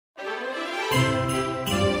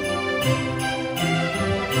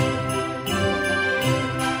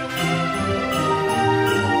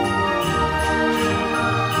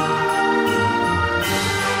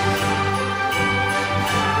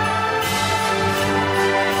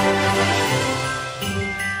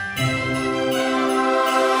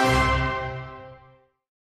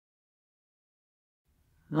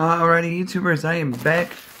Alrighty, YouTubers, I am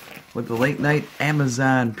back with the late night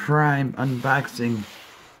Amazon Prime unboxing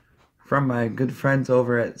from my good friends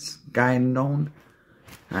over at Skonyon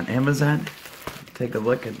on Amazon. Take a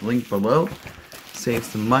look at the link below, save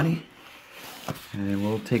some money, and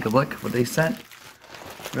we'll take a look at what they sent.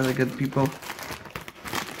 Really good people,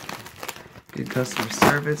 good customer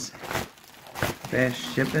service, fast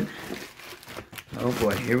shipping. Oh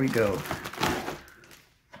boy, here we go.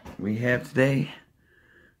 We have today,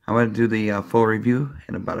 I'm going to do the full review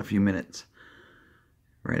in about a few minutes,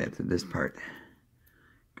 right after this part.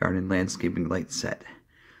 Garden landscaping light set.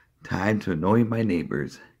 Time to annoy my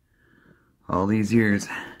neighbors. All these years,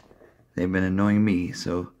 they've been annoying me,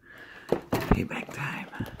 so payback time.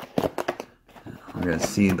 I'm going to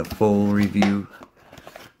see the full review.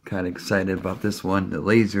 Kind of excited about this one. The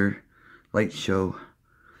laser light show.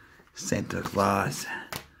 Santa Claus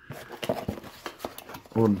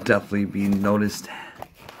will definitely be noticed.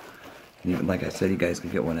 Even like I said, you guys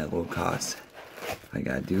can get one at low cost. All I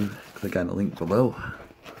gotta do, click on the link below.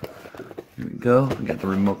 Here we go. We got the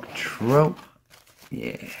remote control.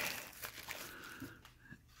 Yeah.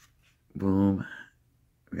 Boom.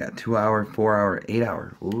 We got 2 hour, 4 hour, 8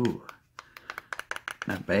 hour. Ooh.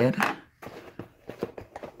 Not bad.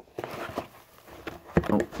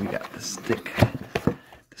 Oh, we got the stick. The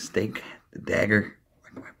stake. The dagger.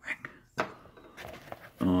 Whack, whack, whack.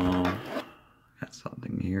 Got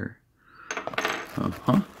something here.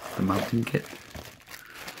 The mounting kit.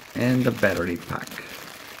 And the battery pack.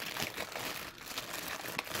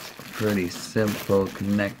 Pretty simple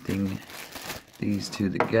connecting these two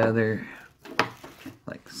together.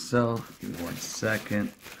 Like so. Give me 1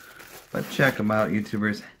 second. But check them out,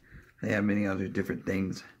 YouTubers. They have many other different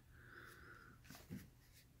things.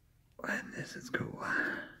 And this is cool.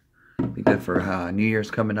 Be good for New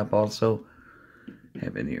Year's coming up also.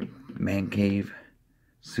 Having your man cave,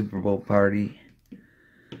 Super Bowl party.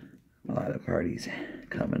 A lot of parties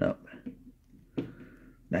coming up.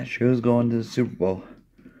 Not sure who's going to the Super Bowl.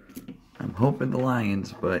 I'm hoping the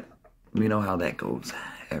Lions, but we know how that goes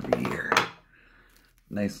every year.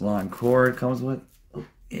 Nice long cord comes with. Oh,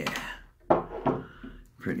 yeah.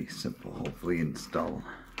 Pretty simple, hopefully install.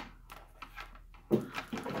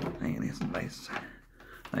 Man, it's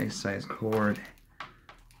a nice size cord.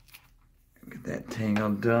 Get that tangle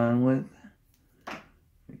done with.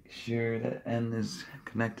 Make sure that end is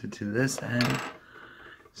connected to this end.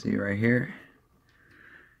 See right here.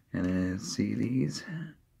 And then see these.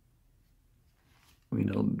 We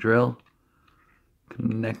know the drill.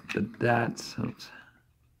 Connect the dots. Oops.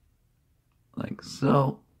 Like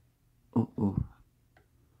so. Ooh, ooh.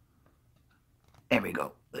 There we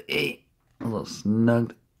go. Hey. A little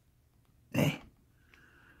snugged. Hey.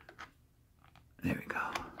 There we go.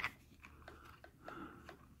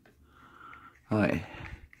 Alright.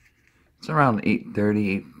 It's around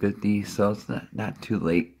 8:30, 8:50, so it's not too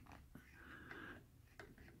late.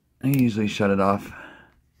 I usually shut it off,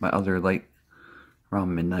 my other light,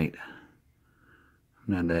 around midnight.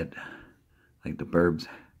 I'm not that, like the burbs.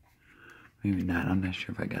 Maybe not, I'm not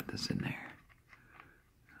sure if I got this in there.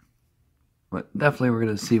 But definitely we're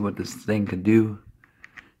going to see what this thing could do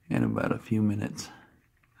in about a few minutes.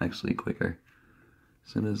 Actually quicker.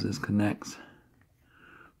 As soon as this connects,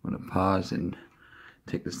 I'm going to pause and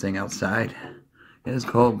take this thing outside. It is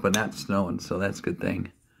cold, but not snowing, so that's a good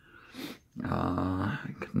thing.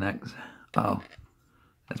 It connects. Oh,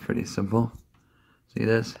 that's pretty simple. See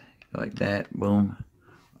this? Like that. Boom.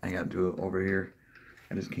 I got to do it over here.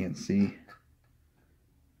 I just can't see.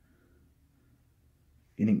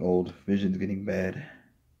 Getting old. Vision's getting bad.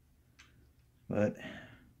 But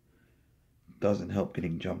it doesn't help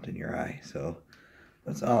getting jumped in your eye. So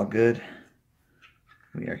that's all good.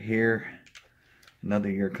 We are here.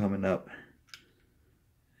 Another year coming up.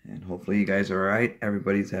 And hopefully you guys are alright.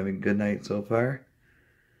 Everybody's having a good night so far.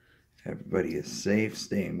 Everybody is safe,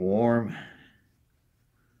 staying warm.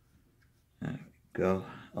 There we go.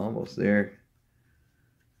 Almost there.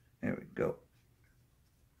 There we go.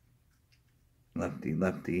 Lefty,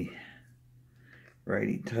 lefty.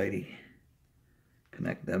 Righty, tighty.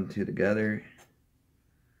 Connect them two together.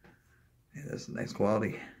 Yeah, that's nice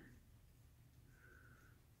quality.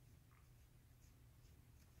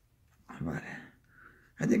 But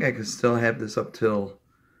I think I could still have this up till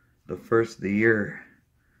the first of the year.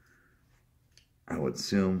 I would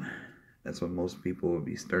assume that's when most people would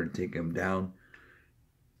be starting to take them down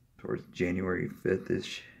towards January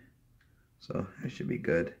 5th-ish. So that should be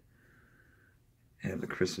good. Have the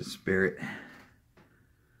Christmas spirit.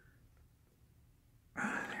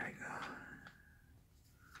 There we go.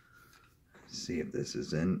 Let's see if this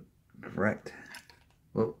is in correct.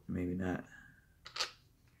 Well, maybe not.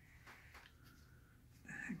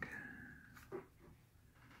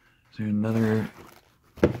 there another?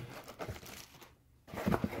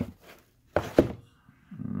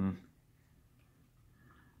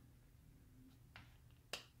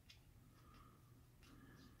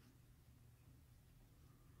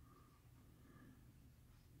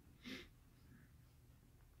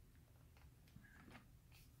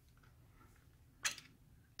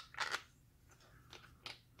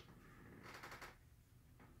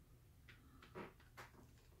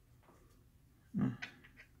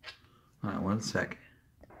 Alright, 1 second.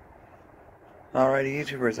 Alrighty,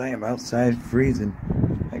 YouTubers, I am outside freezing.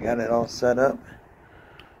 I got it all set up.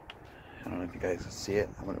 I don't know if you guys can see it.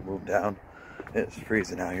 I'm going to move down. It's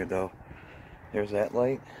freezing out here though. There's that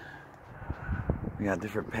light. We got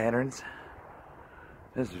different patterns.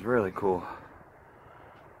 This is really cool.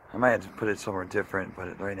 I might have to put it somewhere different,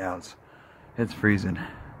 but right now it's freezing.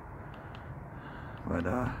 But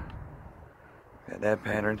got that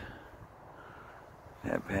pattern.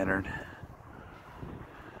 That pattern.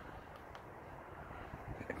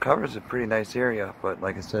 It covers a pretty nice area, but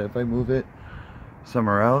like I said, if I move it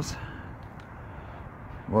somewhere else,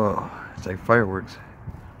 whoa, it's like fireworks.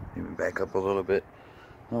 Even back up a little bit.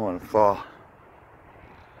 I don't want to fall.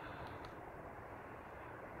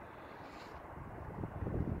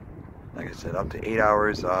 Like I said, up to 8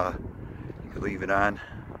 hours, you could leave it on.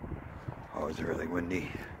 Oh, it's really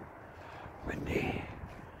windy. Windy.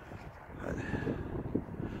 But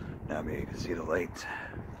now maybe you can see the lights.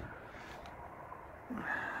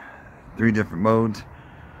 3 different modes.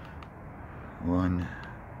 1.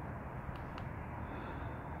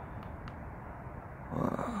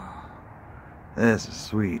 Whoa. This is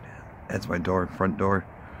sweet. That's my door, front door.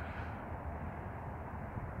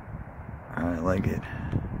 I like it.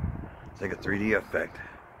 It's like a 3D effect.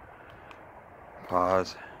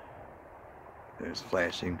 Pause. There's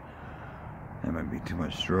flashing. That might be too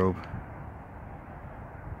much strobe.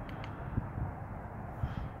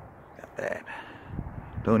 Got that.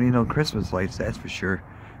 Don't need no Christmas lights, that's for sure.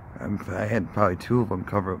 I had probably 2 of them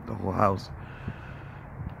cover up the whole house.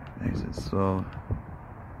 Nice and slow.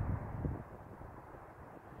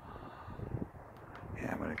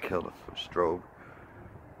 Yeah, I'm gonna kill the strobe.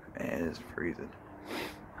 Man, it's freezing.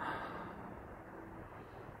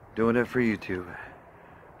 Doing it for YouTube.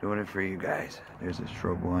 Doing it for you guys. There's a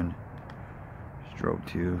strobe 1, strobe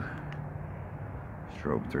 2,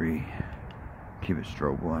 strobe 3. Keep it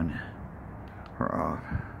strobe 1 or off.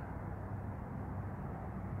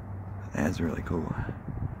 That's really cool.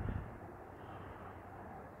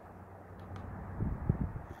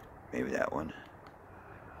 Maybe that one.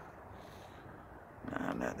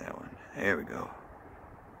 No, not that one. There we go.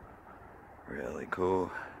 Really cool.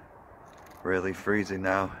 Really freezing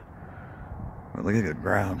now. But look at the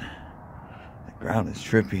ground. The ground is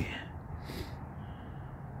trippy.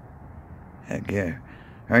 Heck yeah.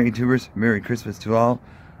 Alright, YouTubers, Merry Christmas to all.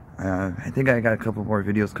 I think I got a couple more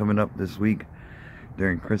videos coming up this week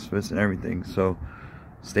during Christmas and everything. So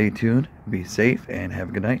stay tuned, be safe, and have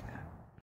a good night.